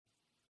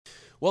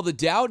Well, the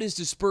doubt is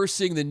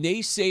dispersing. The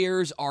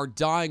naysayers are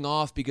dying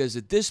off because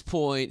at this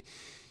point,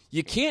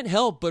 you can't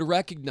help but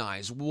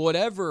recognize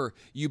whatever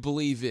you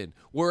believe in,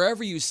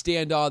 wherever you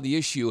stand on the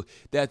issue,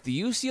 that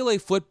the UCLA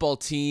football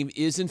team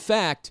is, in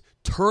fact,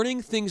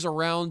 turning things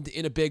around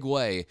in a big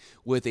way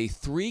with a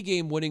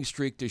 3-game winning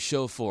streak to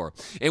show for.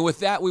 And with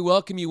that, we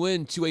welcome you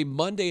into a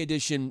Monday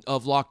edition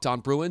of Locked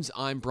On Bruins.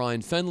 I'm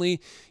Brian Fenley.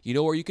 You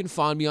know where you can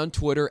find me on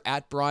Twitter,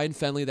 at Brian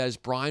Fenley. That is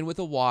Brian with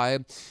a Y.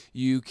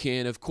 You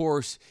can, of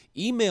course,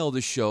 email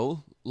the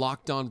show,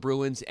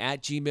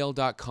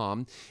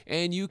 lockedonbruins@gmail.com,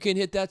 and you can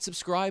hit that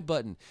subscribe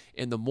button.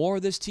 And the more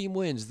this team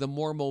wins, the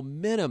more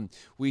momentum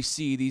we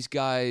see these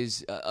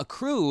guys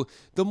accrue,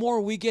 the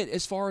more we get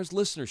as far as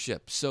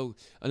listenership. So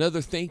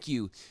another thank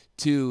you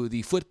to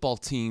the football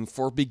team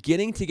for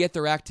beginning to get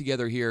their act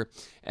together here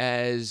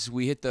as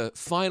we hit the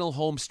final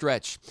home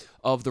stretch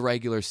of the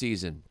regular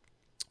season.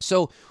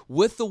 So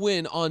with the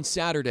win on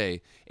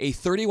Saturday, a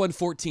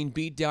 31-14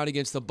 beatdown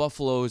against the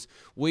Buffaloes,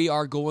 we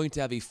are going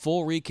to have a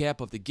full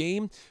recap of the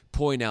game,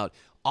 point out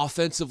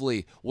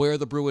offensively where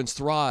the Bruins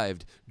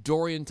thrived,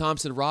 Dorian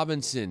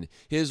Thompson-Robinson,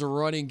 his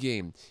running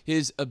game,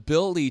 his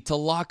ability to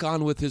lock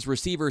on with his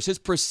receivers, his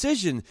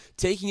precision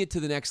taking it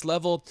to the next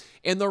level,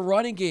 and the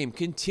running game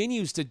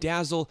continues to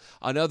dazzle.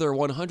 Another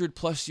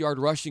 100-plus yard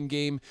rushing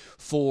game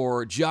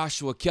for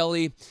Joshua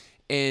Kelly.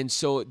 And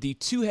so the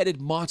two-headed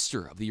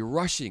monster of the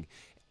rushing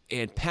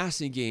and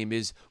passing game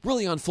is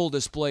really on full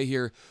display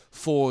here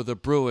for the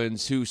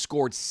Bruins, who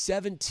scored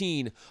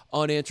 17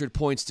 unanswered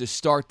points to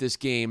start this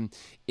game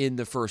in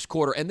the first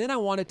quarter. And then I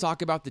want to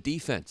talk about the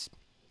defense,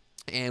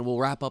 and we'll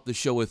wrap up the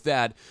show with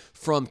that.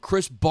 From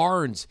Chris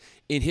Barnes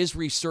in his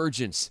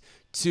resurgence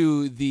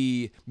to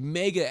the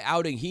mega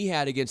outing he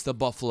had against the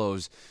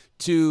Buffaloes,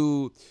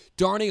 to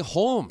Darnay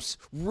Holmes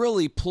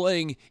really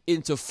playing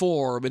into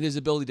form and his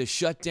ability to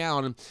shut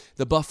down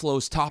the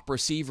Buffalo's top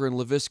receiver in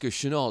Laviska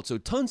Shenault. So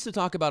tons to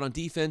talk about on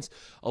defense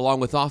along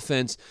with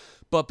offense.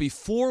 But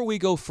before we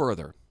go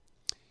further,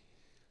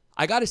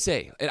 I got to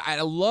say, and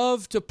I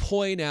love to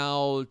point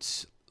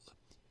out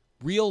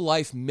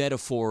real-life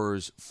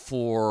metaphors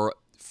for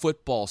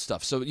football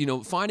stuff. So,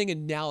 finding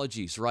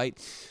analogies, right?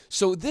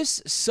 So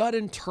this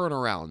sudden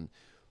turnaround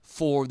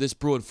for this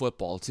Bruin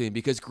football team,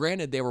 because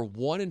granted they were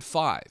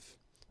 1-5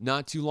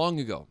 not too long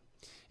ago,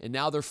 and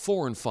now they're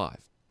 4-5.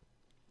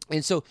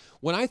 And so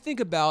when I think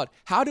about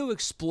how to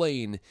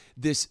explain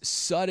this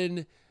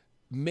sudden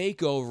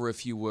makeover,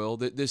 if you will,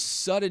 this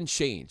sudden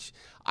change,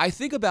 I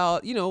think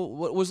about,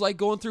 what was like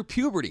going through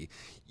puberty.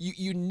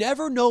 You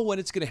never know when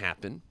it's going to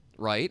happen,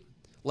 right?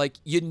 Like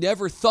you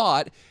never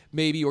thought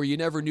maybe, or you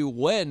never knew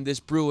when this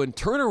Bruin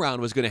turnaround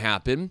was going to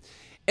happen,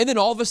 and then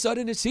all of a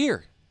sudden it's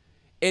here.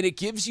 And it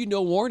gives you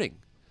no warning.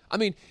 I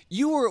mean,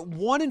 you were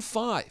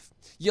 1-5.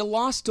 You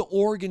lost to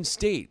Oregon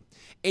State.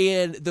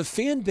 And the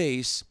fan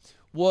base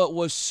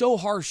was so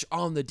harsh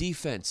on the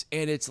defense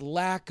and its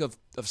lack of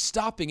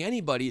stopping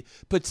anybody,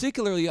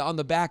 particularly on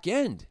the back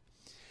end.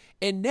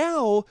 And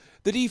now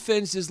the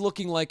defense is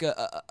looking like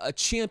a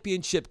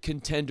championship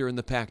contender in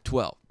the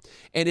Pac-12.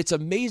 And it's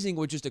amazing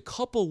what just a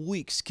couple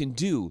weeks can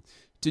do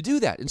to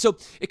do that. And so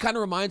it kind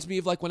of reminds me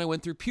of like when I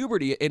went through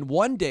puberty, and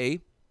one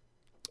day,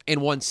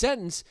 in one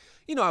sentence,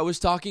 I was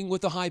talking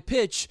with a high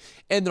pitch,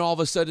 and then all of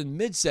a sudden,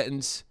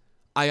 mid-sentence,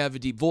 I have a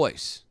deep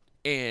voice.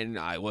 And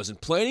I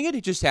wasn't planning it,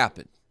 it just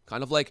happened.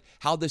 Kind of like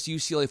how this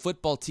UCLA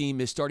football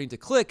team is starting to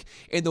click,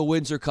 and the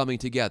wins are coming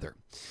together.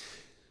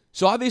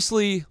 So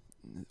obviously,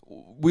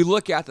 we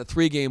look at the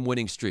 3-game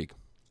winning streak,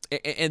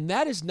 and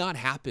that has not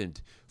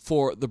happened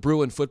for the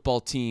Bruin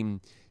football team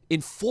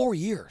in 4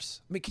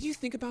 years. I mean, can you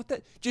think about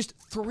that? Just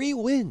 3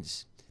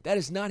 wins. That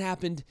has not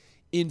happened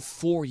in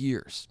 4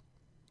 years.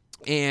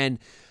 And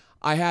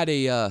I had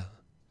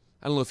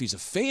I don't know if he's a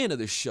fan of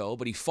the show,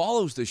 but he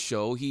follows the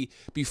show.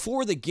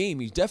 Before the game,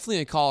 he's definitely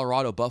a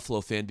Colorado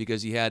Buffalo fan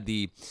because he had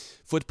the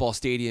football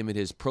stadium in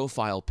his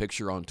profile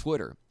picture on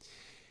Twitter.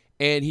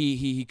 And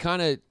he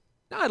kind of,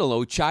 I don't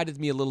know, chided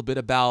me a little bit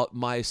about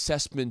my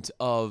assessment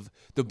of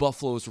the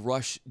Buffalo's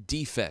rush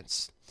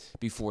defense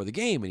before the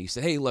game. And he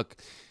said, hey, look,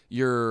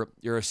 your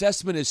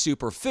assessment is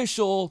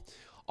superficial.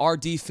 Our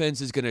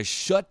defense is going to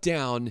shut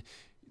down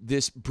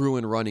this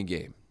Bruin running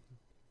game.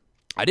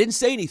 I didn't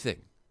say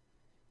anything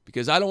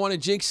because I don't want to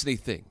jinx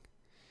anything.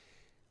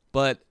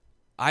 But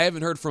I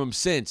haven't heard from him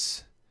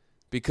since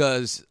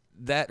because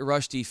that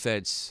rush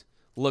defense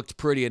looked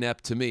pretty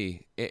inept to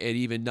me and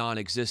even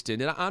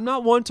non-existent. And I'm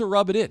not one to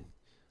rub it in.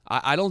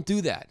 I don't do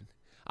that.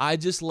 I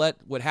just let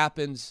what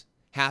happens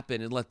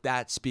happen and let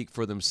that speak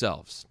for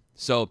themselves.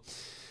 So,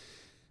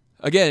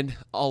 again,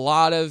 a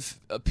lot of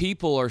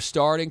people are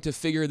starting to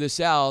figure this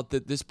out,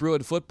 that this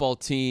Bruin football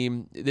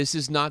team, this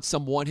is not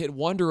some one-hit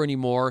wonder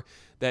anymore,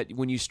 that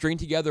when you string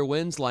together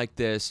wins like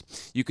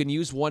this, you can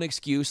use one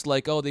excuse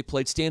like, oh, they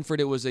played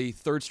Stanford, it was a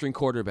third-string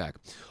quarterback.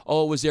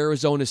 Oh, it was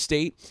Arizona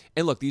State.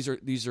 And look, these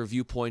are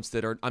viewpoints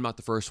that I'm not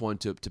the first one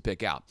to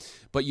pick out.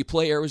 But you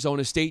play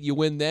Arizona State, you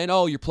win then,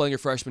 oh, you're playing a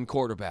freshman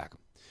quarterback.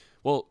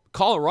 Well,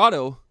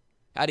 Colorado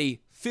had a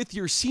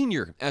fifth-year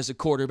senior as a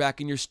quarterback,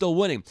 and you're still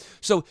winning.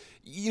 So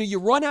you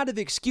run out of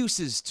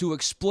excuses to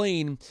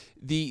explain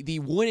the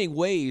winning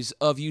ways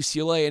of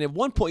UCLA, and at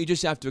one point you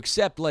just have to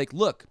accept, like,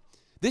 look,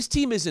 this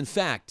team is in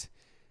fact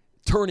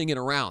turning it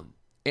around,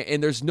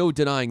 and there's no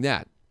denying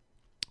that.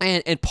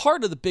 And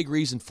part of the big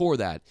reason for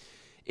that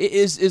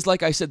is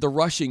like I said, the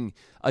rushing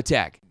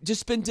attack.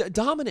 Just been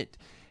dominant.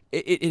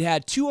 It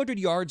had 200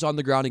 yards on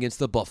the ground against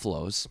the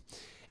Buffaloes,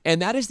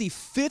 and that is the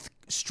fifth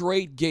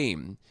straight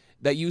game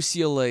that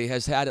UCLA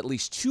has had at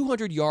least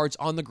 200 yards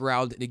on the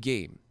ground in a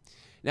game.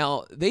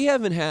 Now, they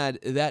haven't had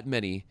that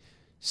many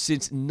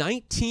since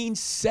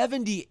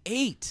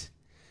 1978.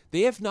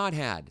 They have not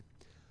had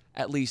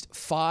at least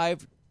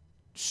 5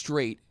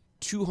 straight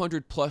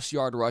 200-plus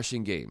yard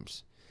rushing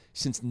games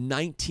since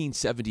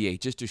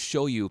 1978, just to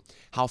show you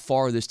how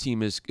far this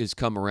team has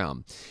come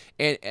around.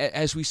 And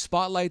as we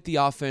spotlight the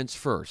offense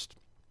first,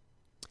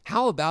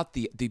 how about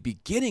the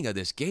beginning of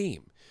this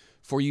game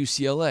for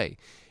UCLA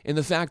and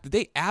the fact that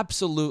they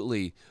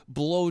absolutely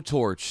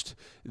blowtorched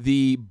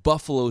the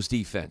Buffalo's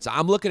defense?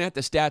 I'm looking at the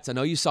stats. I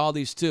know you saw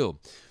these too.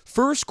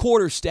 First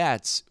quarter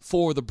stats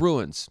for the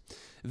Bruins.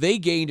 They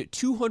gained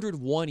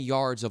 201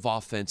 yards of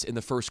offense in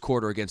the first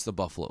quarter against the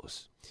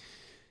Buffaloes.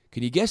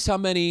 Can you guess how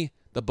many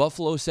the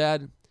Buffaloes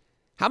had?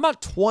 How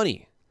about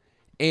 20?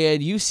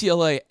 And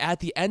UCLA at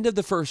the end of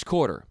the first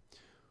quarter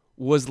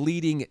was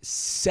leading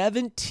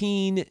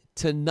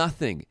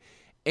 17-0.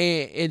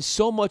 And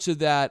so much of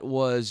that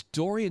was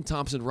Dorian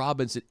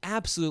Thompson-Robinson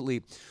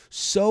absolutely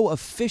so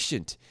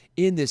efficient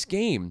in this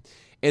game.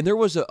 And there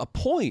was a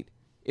point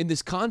in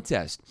this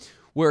contest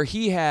where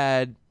he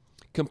had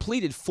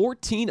completed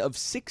 14 of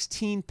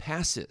 16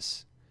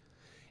 passes.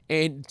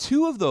 And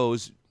 2 of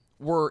those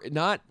were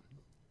not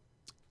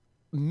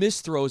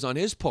missed throws on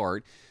his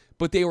part,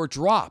 but they were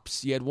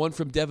drops. He had one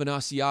from Devin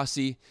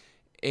Asiasi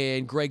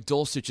and Greg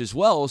Dulcich as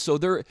well. So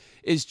there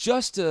is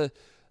just as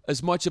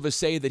much of a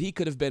say that he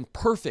could have been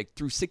perfect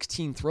through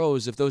 16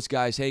 throws if those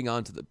guys hang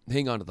on to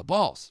the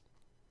balls.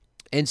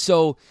 And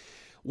so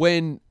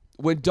when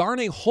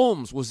Darnay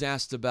Holmes was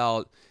asked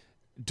about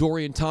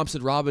Dorian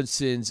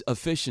Thompson-Robinson's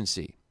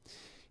efficiency,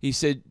 he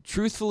said,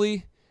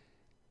 truthfully,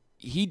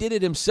 he did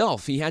it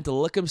himself. He had to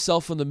look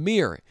himself in the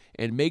mirror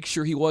and make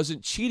sure he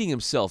wasn't cheating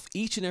himself.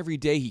 Each and every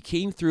day he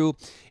came through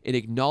and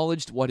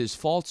acknowledged what his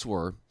faults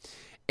were.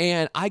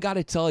 And I got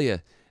to tell you,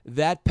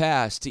 that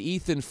pass to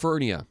Ethan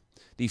Furnia,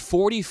 the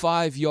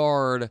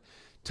 45-yard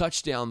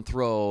touchdown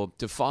throw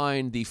to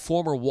find the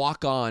former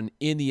walk-on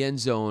in the end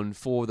zone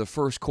for the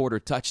first quarter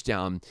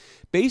touchdown,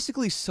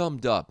 basically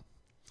summed up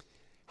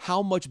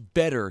how much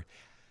better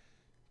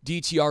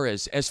DTR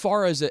is as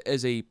far as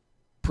a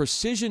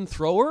precision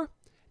thrower,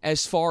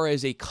 as far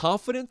as a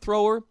confident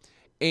thrower.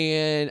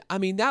 And, I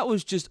mean, that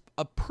was just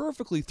a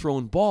perfectly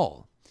thrown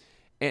ball.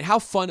 And how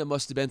fun it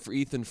must have been for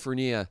Ethan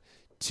Furnia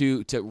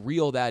to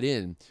reel that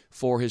in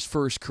for his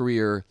first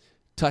career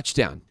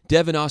touchdown.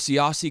 Devin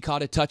Asiasi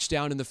caught a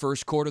touchdown in the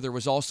first quarter. There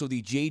was also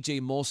the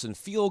J.J. Molson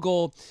field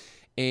goal.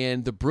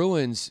 And the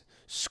Bruins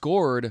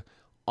scored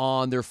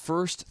on their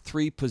first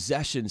 3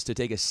 possessions to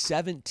take a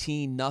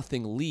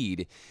 17-0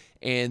 lead.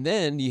 And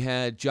then you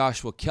had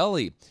Joshua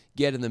Kelly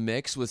get in the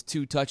mix with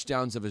 2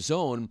 touchdowns of his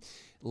own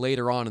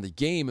later on in the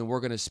game. And we're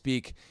going to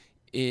speak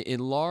in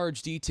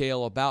large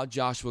detail about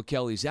Joshua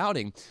Kelly's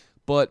outing,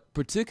 but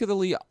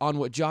particularly on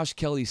what Josh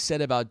Kelly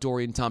said about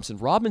Dorian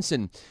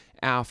Thompson-Robinson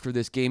after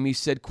this game. He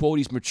said, quote,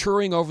 he's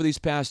maturing over these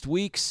past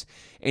weeks,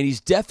 and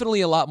he's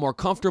definitely a lot more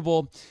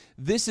comfortable.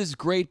 This is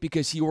great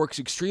because he works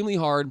extremely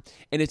hard,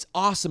 and it's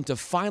awesome to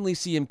finally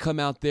see him come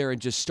out there and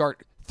just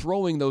start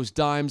throwing those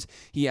dimes.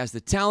 He has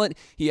the talent,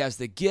 he has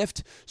the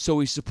gift, so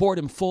we support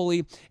him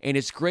fully, and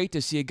it's great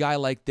to see a guy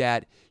like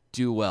that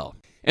do well.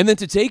 And then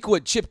to take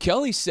what Chip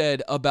Kelly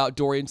said about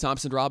Dorian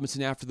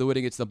Thompson-Robinson after the win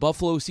against the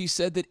Buffaloes, he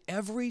said that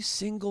every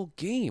single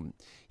game,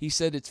 he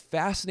said it's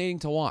fascinating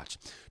to watch.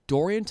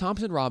 Dorian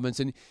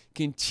Thompson-Robinson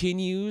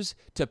continues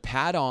to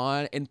pad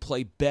on and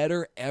play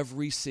better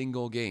every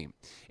single game.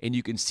 And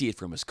you can see it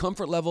from his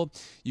comfort level.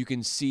 You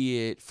can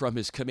see it from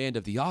his command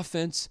of the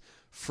offense,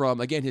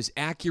 from, again, his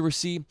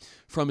accuracy,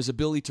 from his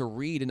ability to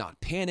read and not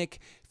panic,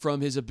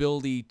 from his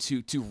ability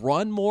to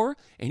run more.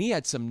 And he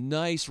had some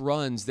nice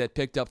runs that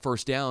picked up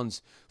first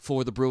downs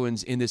for the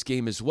Bruins in this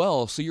game as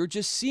well. So you're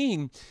just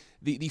seeing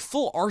the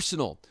full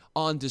arsenal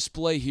on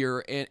display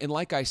here. And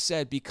like I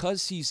said,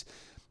 because he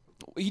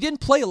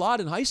didn't play a lot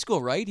in high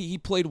school, right? He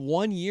played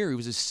 1 year. He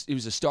was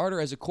a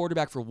starter as a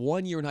quarterback for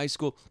 1 year in high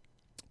school.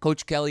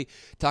 Coach Kelly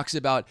talks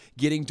about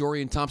getting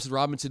Dorian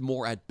Thompson-Robinson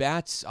more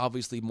at-bats,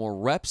 obviously more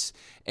reps,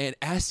 and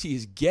as he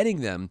is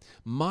getting them,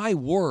 my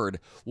word,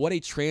 what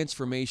a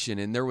transformation.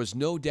 And there was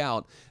no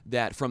doubt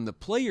that from the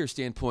player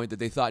standpoint that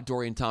they thought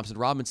Dorian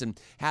Thompson-Robinson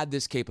had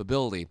this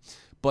capability.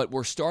 But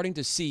we're starting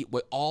to see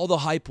what all the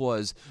hype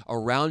was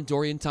around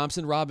Dorian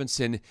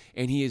Thompson-Robinson,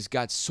 and he has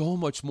got so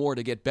much more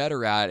to get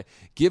better at,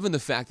 given the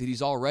fact that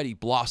he's already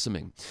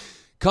blossoming.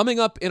 Coming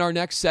up in our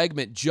next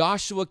segment,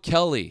 Joshua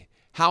Kelly,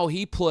 how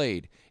he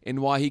played, and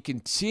why he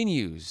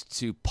continues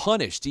to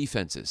punish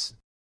defenses.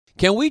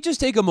 Can we just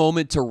take a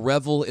moment to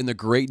revel in the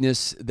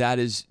greatness that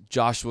is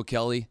Joshua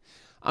Kelly?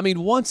 I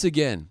mean, once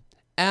again,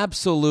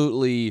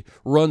 absolutely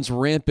runs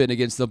rampant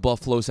against the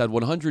Buffaloes, had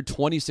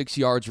 126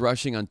 yards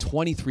rushing on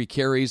 23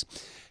 carries,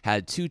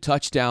 had 2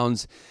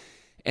 touchdowns,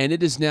 and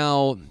it is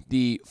now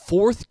the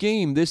 4th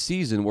game this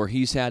season where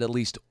he's had at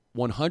least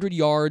 100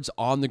 yards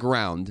on the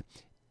ground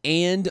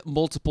and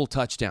multiple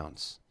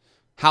touchdowns.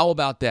 How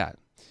about that?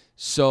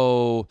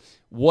 So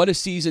what a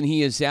season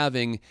he is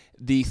having.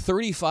 The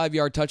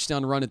 35-yard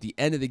touchdown run at the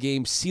end of the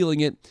game, sealing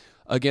it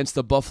against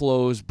the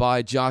Buffaloes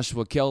by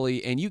Joshua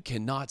Kelly. And you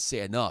cannot say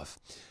enough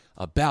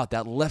about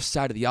that left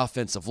side of the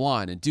offensive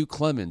line and Duke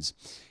Clemens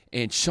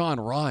and Sean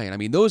Ryan. I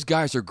mean, those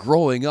guys are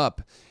growing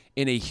up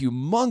in a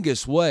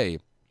humongous way,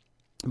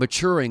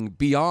 maturing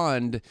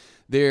beyond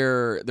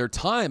their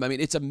time. I mean,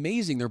 it's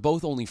amazing. They're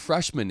both only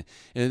freshmen,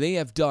 and they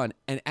have done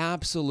an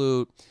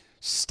absolute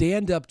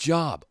stand-up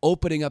job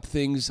opening up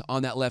things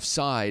on that left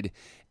side,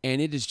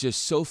 and it is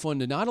just so fun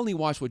to not only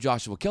watch what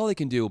Joshua Kelly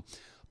can do,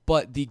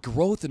 but the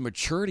growth and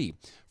maturity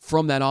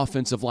from that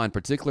offensive line,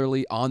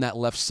 particularly on that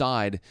left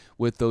side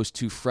with those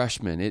 2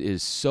 freshmen. It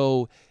is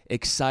so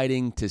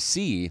exciting to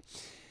see.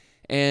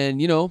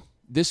 And,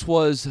 this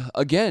was,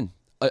 again,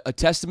 a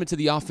testament to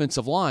the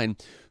offensive line,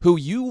 who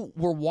you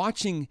were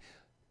watching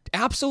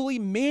absolutely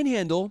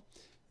manhandle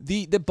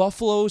the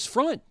Buffaloes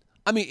front.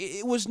 I mean,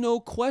 it was no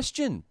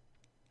question.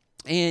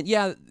 And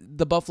yeah,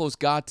 the Buffaloes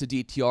got to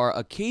DTR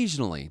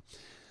occasionally,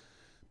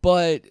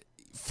 but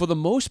for the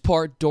most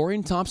part,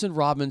 Dorian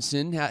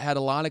Thompson-Robinson had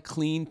a lot of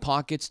clean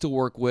pockets to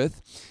work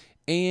with,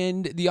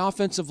 and the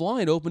offensive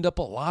line opened up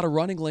a lot of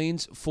running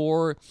lanes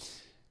for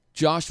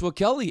Joshua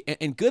Kelly.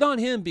 And good on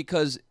him,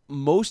 because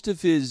most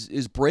of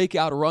his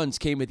breakout runs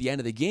came at the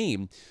end of the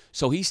game,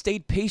 so he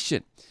stayed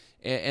patient.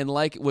 And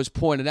like was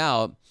pointed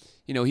out,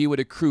 he would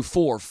accrue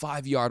 4 or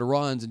 5-yard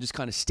runs and just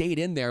kind of stayed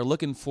in there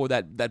looking for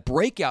that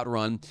breakout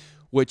run,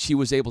 which he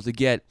was able to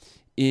get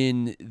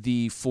in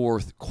the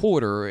 4th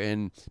quarter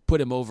and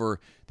put him over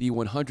the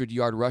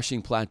 100-yard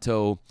rushing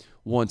plateau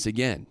once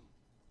again.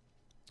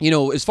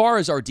 As far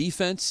as our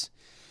defense,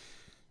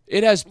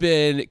 it has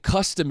been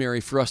customary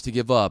for us to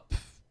give up,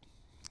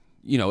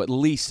 at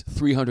least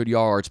 300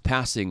 yards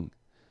passing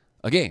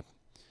a game.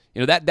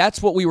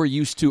 That's what we were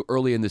used to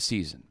early in the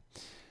season.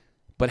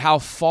 But how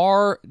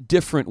far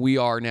different we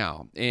are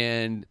now.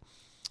 And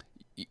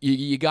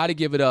you got to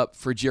give it up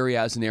for Jerry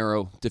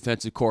Azzinaro,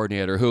 defensive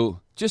coordinator,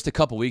 who just a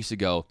couple weeks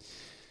ago,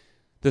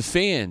 the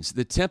fans,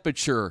 the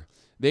temperature,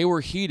 they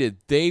were heated.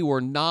 They were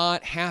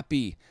not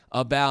happy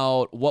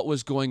about what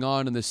was going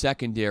on in the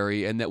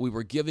secondary, and that we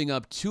were giving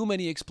up too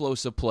many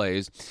explosive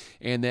plays,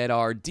 and that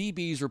our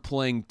DBs were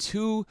playing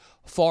too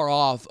far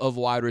off of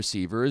wide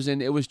receivers,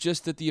 and it was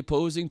just that the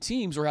opposing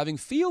teams were having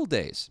field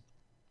days.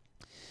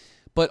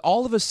 But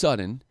all of a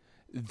sudden,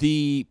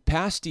 the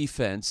pass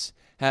defense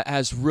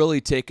has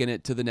really taken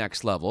it to the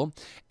next level.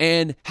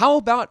 And how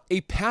about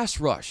a pass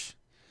rush?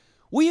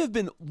 We have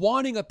been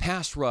wanting a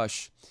pass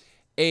rush,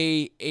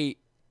 a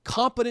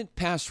competent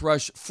pass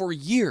rush for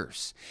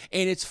years,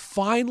 and it's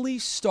finally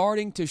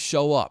starting to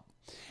show up.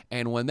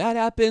 And when that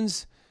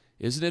happens,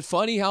 isn't it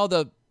funny how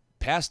the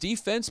pass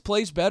defense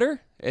plays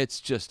better?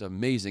 It's just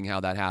amazing how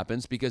that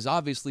happens, because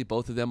obviously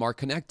both of them are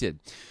connected.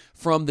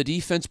 From the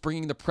defense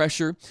bringing the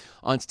pressure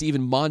on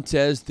Steven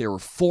Montez, there were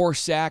 4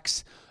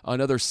 sacks,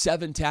 another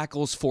 7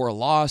 tackles for a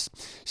loss.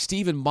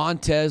 Steven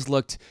Montez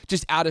looked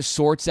just out of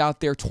sorts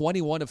out there,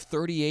 21 of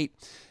 38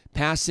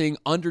 passing,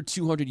 under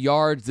 200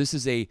 yards. This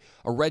is a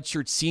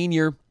redshirt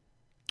senior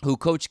who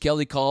Coach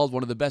Kelly called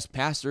one of the best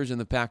passers in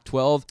the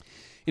Pac-12.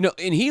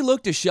 And he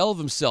looked a shell of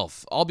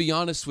himself. I'll be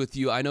honest with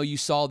you. I know you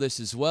saw this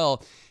as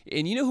well.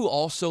 And you know who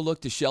also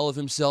looked a shell of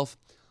himself?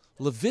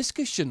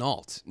 Laviska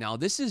Shenault. Now,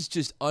 this is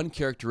just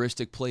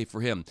uncharacteristic play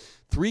for him.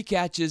 3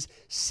 catches,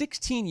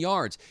 16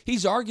 yards.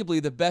 He's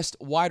arguably the best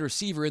wide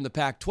receiver in the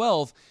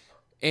Pac-12,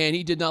 and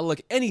he did not look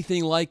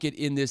anything like it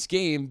in this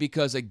game,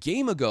 because a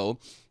game ago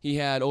he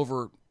had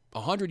over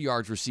 100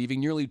 yards receiving,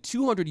 nearly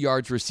 200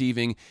 yards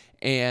receiving,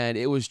 and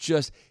it was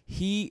just,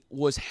 he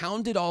was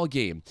hounded all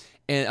game.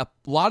 And a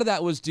lot of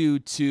that was due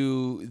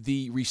to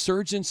the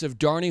resurgence of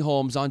Darnay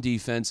Holmes on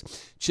defense.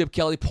 Chip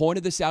Kelly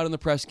pointed this out in the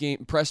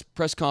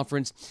press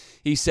conference.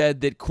 He said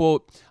that,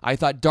 quote, "I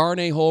thought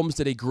Darnay Holmes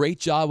did a great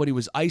job when he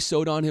was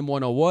ISO'd on him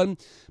 101,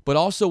 but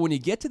also when you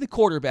get to the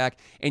quarterback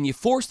and you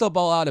force the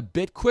ball out a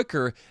bit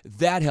quicker,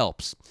 that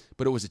helps.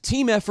 But it was a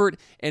team effort,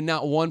 and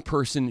not one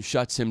person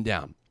shuts him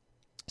down."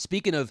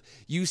 Speaking of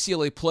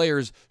UCLA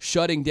players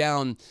shutting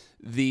down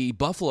the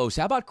Buffaloes,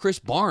 how about Chris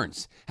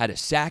Barnes? Had a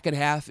sack and a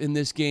half in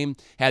this game,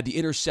 had the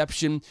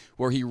interception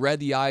where he read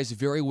the eyes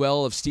very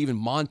well of Steven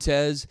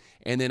Montez,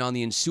 and then on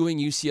the ensuing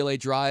UCLA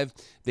drive,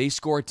 they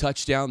score a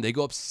touchdown. They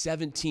go up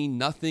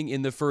 17-0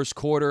 in the first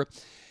quarter,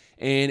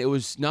 and it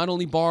was not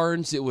only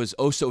Barnes, it was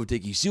Oso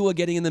Odighizuwa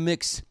getting in the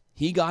mix.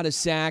 He got a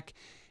sack,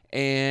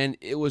 and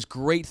it was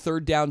great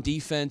third down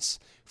defense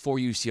for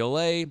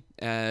UCLA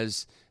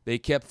as they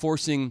kept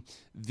forcing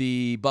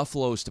the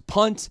Buffaloes to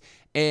punt.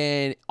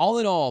 And all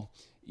in all,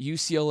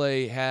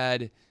 UCLA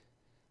had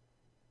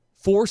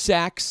 4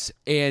 sacks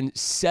and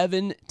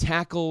 7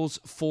 tackles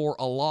for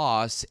a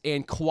loss.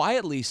 And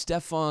quietly,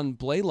 Stephen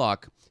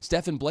Blaylock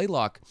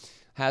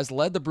has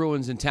led the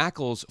Bruins in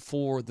tackles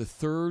for the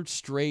 3rd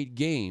straight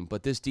game.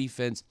 But this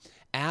defense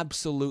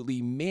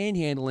absolutely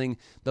manhandling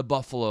the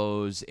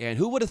Buffaloes. And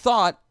who would have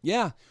thought,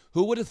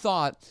 who would have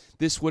thought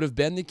this would have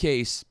been the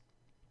case,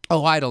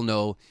 I don't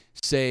know,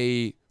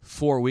 say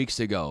 4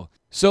 weeks ago.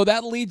 So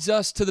that leads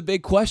us to the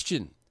big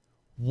question.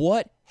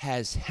 What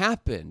has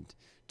happened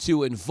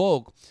to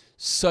invoke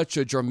such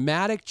a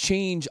dramatic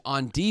change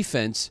on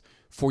defense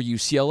for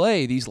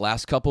UCLA these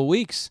last couple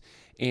weeks?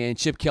 And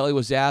Chip Kelly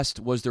was asked,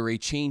 was there a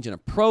change in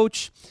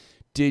approach?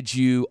 Did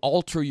you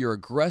alter your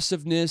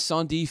aggressiveness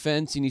on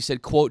defense? And he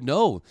said, quote,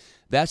 no,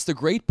 that's the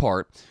great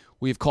part.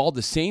 We've called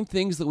the same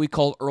things that we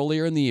called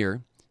earlier in the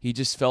year. He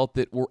just felt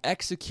that we're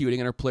executing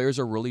and our players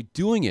are really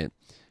doing it.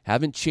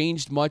 Haven't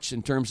changed much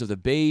in terms of the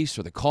base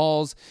or the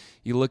calls.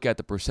 You look at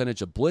the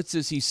percentage of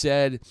blitzes, he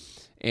said,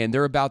 and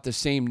they're about the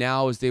same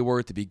now as they were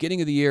at the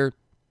beginning of the year.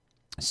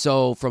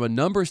 So from a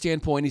number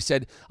standpoint, he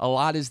said a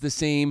lot is the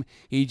same.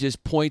 He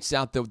just points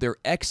out that they're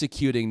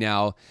executing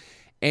now.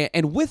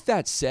 And with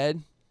that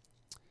said,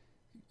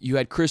 you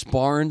had Chris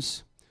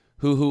Barnes,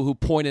 who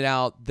pointed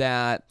out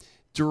that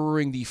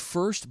during the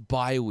first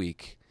bye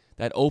week,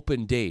 that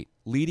open date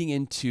leading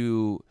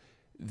into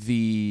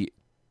the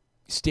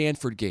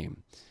Stanford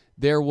game,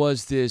 there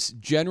was this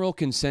general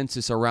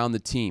consensus around the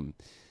team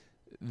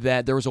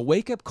that there was a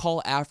wake-up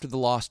call after the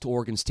loss to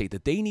Oregon State,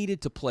 that they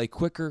needed to play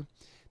quicker,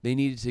 they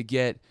needed to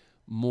get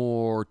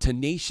more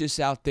tenacious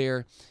out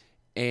there,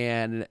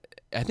 and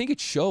I think it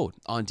showed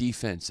on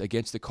defense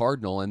against the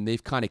Cardinal, and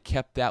they've kind of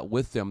kept that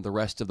with them the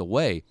rest of the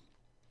way.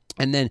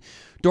 And then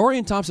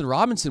Dorian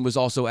Thompson-Robinson was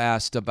also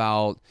asked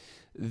about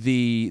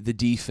the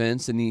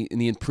defense and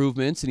the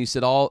improvements, and he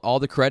said all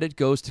the credit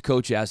goes to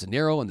Coach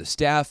Azzanaro and the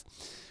staff,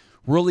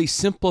 really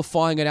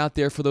simplifying it out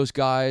there for those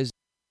guys.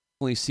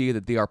 You see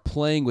that they are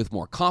playing with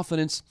more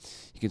confidence.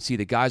 You can see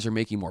the guys are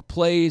making more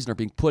plays and are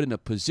being put in a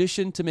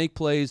position to make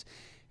plays,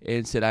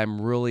 and said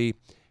I'm really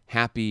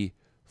happy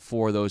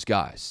for those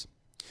guys.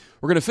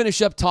 We're going to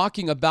finish up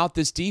talking about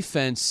this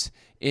defense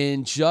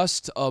in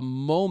just a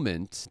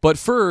moment. But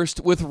first,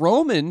 with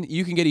Roman,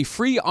 you can get a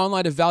free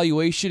online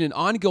evaluation and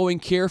ongoing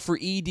care for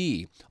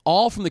ED,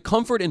 all from the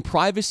comfort and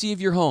privacy of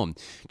your home.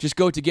 Just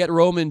go to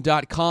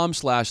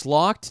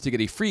getroman.com/locked to get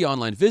a free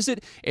online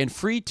visit and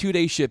free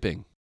 2-day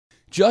shipping.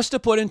 Just to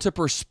put into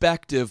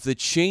perspective the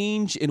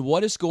change in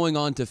what is going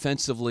on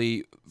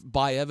defensively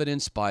by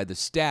evidence, by the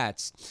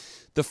stats,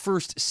 the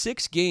first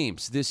 6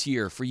 games this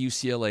year for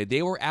UCLA,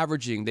 they were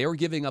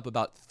giving up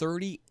about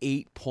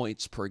 38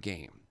 points per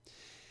game.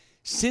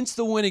 Since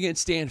the win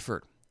against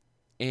Stanford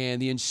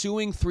and the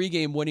ensuing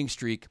 3-game winning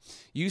streak,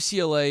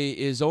 UCLA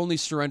is only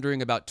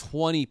surrendering about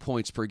 20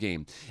 points per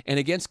game. And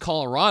against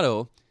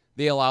Colorado,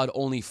 they allowed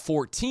only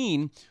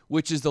 14,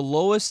 which is the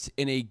lowest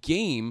in a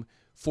game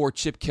for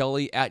Chip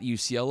Kelly at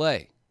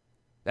UCLA.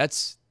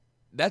 That's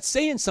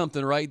saying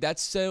something, right?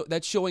 That's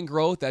showing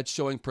growth. That's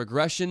showing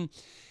progression.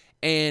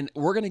 And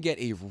we're going to get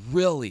a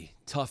really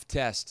tough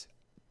test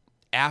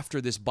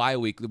after this bye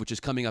week, which is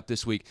coming up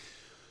this week.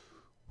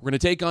 We're going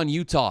to take on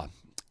Utah.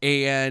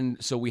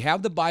 And so we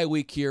have the bye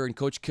week here, and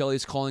Coach Kelly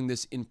is calling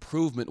this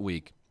improvement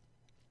week.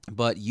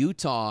 But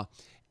Utah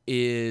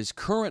is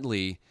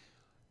currently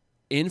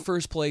in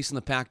first place in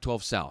the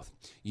Pac-12 South.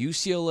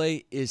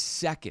 UCLA is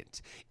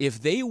second.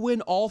 If they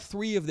win all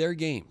 3 of their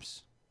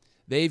games,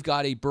 they've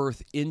got a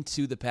berth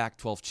into the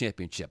Pac-12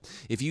 championship.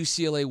 If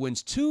UCLA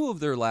wins 2 of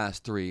their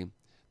last 3,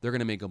 they're going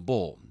to make a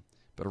bowl.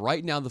 But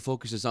right now the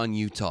focus is on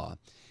Utah,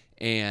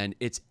 and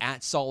it's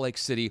at Salt Lake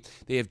City.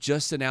 They have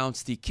just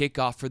announced the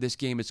kickoff for this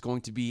game. It's going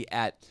to be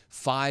at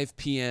 5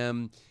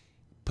 p.m.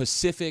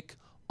 Pacific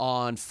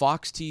on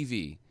Fox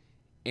TV.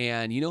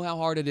 And you know how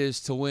hard it is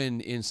to win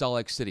in Salt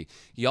Lake City.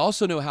 You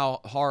also know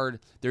how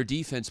hard their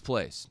defense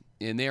plays.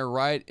 And they're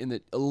right in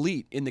the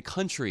elite in the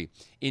country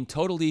in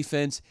total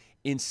defense,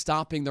 in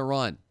stopping the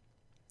run.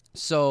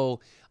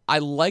 So I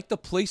like the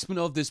placement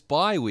of this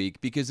bye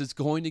week because it's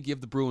going to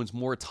give the Bruins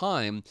more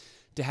time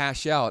to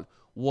hash out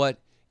what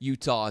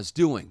Utah is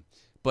doing.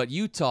 But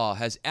Utah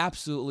has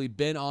absolutely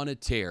been on a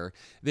tear.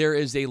 There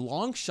is a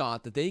long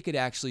shot that they could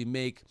actually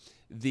make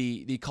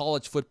the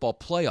college football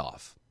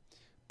playoff.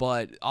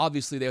 But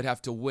obviously they would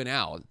have to win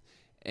out.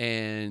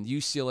 And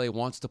UCLA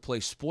wants to play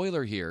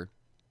spoiler here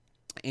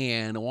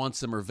and wants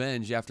some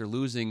revenge after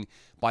losing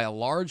by a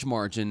large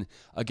margin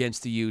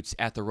against the Utes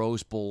at the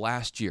Rose Bowl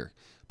last year.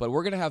 But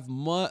we're going to have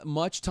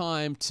much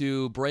time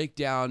to break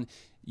down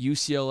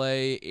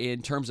UCLA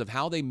in terms of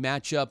how they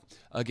match up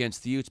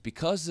against the Utes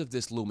because of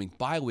this looming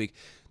bye week.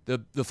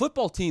 The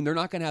football team, they're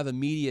not going to have a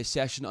media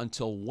session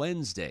until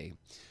Wednesday.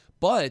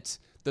 But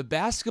the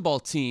basketball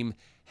team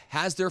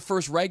has their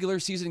first regular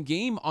season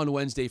game on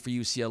Wednesday for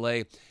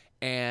UCLA,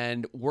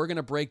 and we're going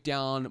to break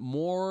down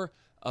more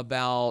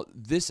about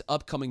this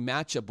upcoming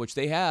matchup, which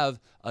they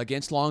have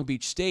against Long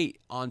Beach State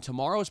on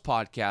tomorrow's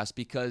podcast,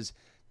 because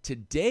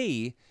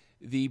today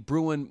the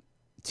Bruin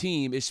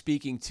team is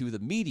speaking to the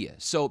media.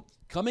 So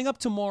coming up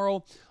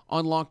tomorrow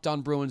on Locked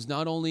On Bruins.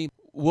 Not only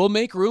we'll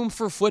make room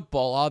for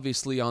football,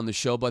 obviously, on the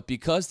show, but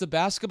because the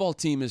basketball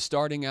team is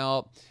starting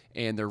out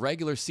and the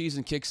regular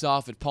season kicks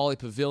off at Pauley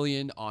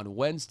Pavilion on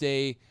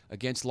Wednesday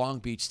against Long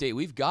Beach State,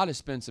 we've got to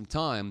spend some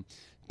time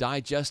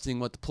digesting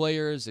what the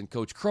players and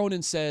Coach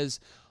Cronin says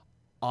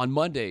on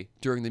Monday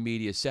during the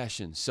media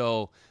session.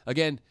 So,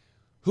 again,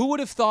 who would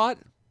have thought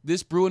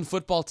this Bruin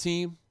football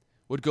team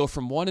would go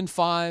from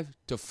 1-5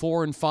 to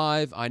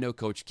 4-5? I know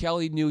Coach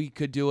Kelly knew he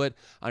could do it.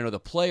 I know the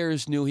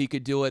players knew he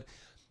could do it.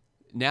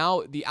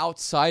 Now the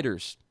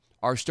outsiders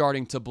are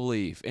starting to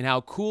believe, and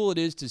how cool it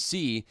is to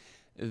see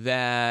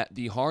that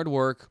the hard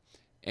work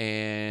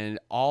and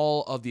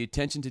all of the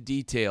attention to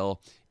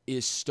detail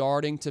is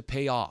starting to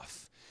pay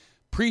off.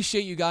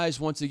 Appreciate you guys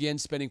once again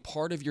spending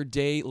part of your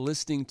day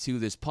listening to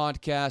this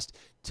podcast.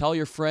 Tell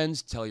your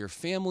friends, tell your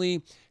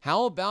family.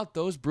 How about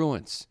those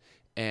Bruins?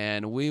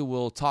 And we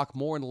will talk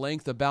more in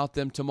length about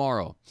them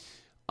tomorrow.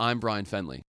 I'm Brian Fenley.